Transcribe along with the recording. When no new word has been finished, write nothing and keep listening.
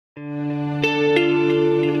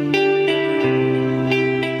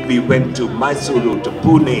We went to Mysuru, to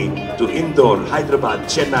Pune, to Indore, Hyderabad,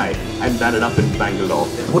 Chennai, and landed up in Bangalore.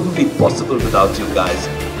 It wouldn't be possible without you guys.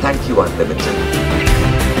 Thank you, Unlimited.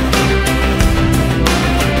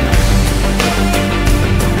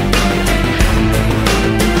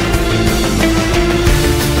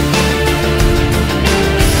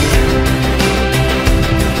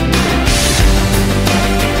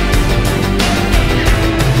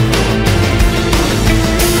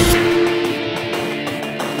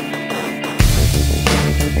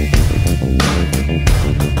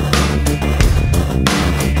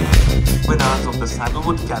 Winners of the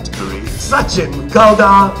sandalwood category, Sachin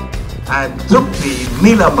Gowda and Drupti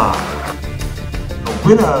Nilama. The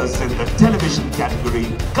winners in the television category,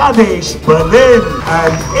 Kadesh Berlin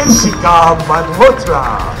and Ishika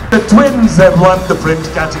Malhotra. The twins have won the print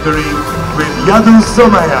category with Yadu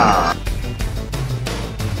Somaya.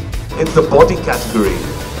 In the body category,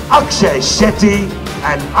 Akshay Shetty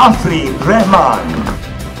and Afreen Rahman.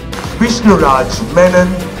 Vishnuraj Menon,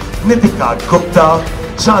 Nitika Gupta,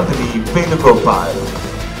 Chandni Venugopal.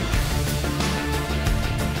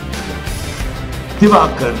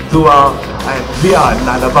 Divakar Dua and Via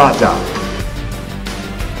Nalabata.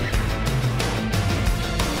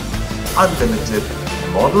 Unlimited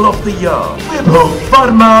Model of the Year, Vibhu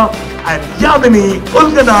Verma and Yamini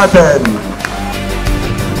Ulganathan.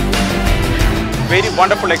 Very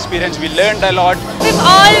wonderful experience. We learned a lot. We've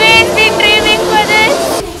always been dreaming for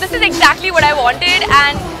this. This is exactly what I wanted,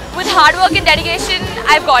 and with hard work and dedication,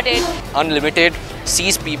 I've got it. Unlimited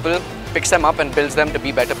sees people, picks them up and builds them to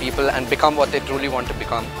be better people and become what they truly want to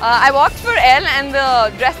become. I walked for L, and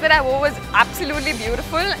the dress that I wore was absolutely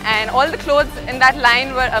beautiful, and all the clothes in that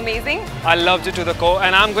line were amazing. I loved it to the core,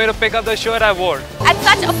 and I'm going to pick up the shirt I wore. At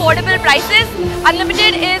such affordable prices,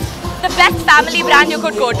 Unlimited is the best family brand you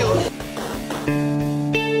could go to.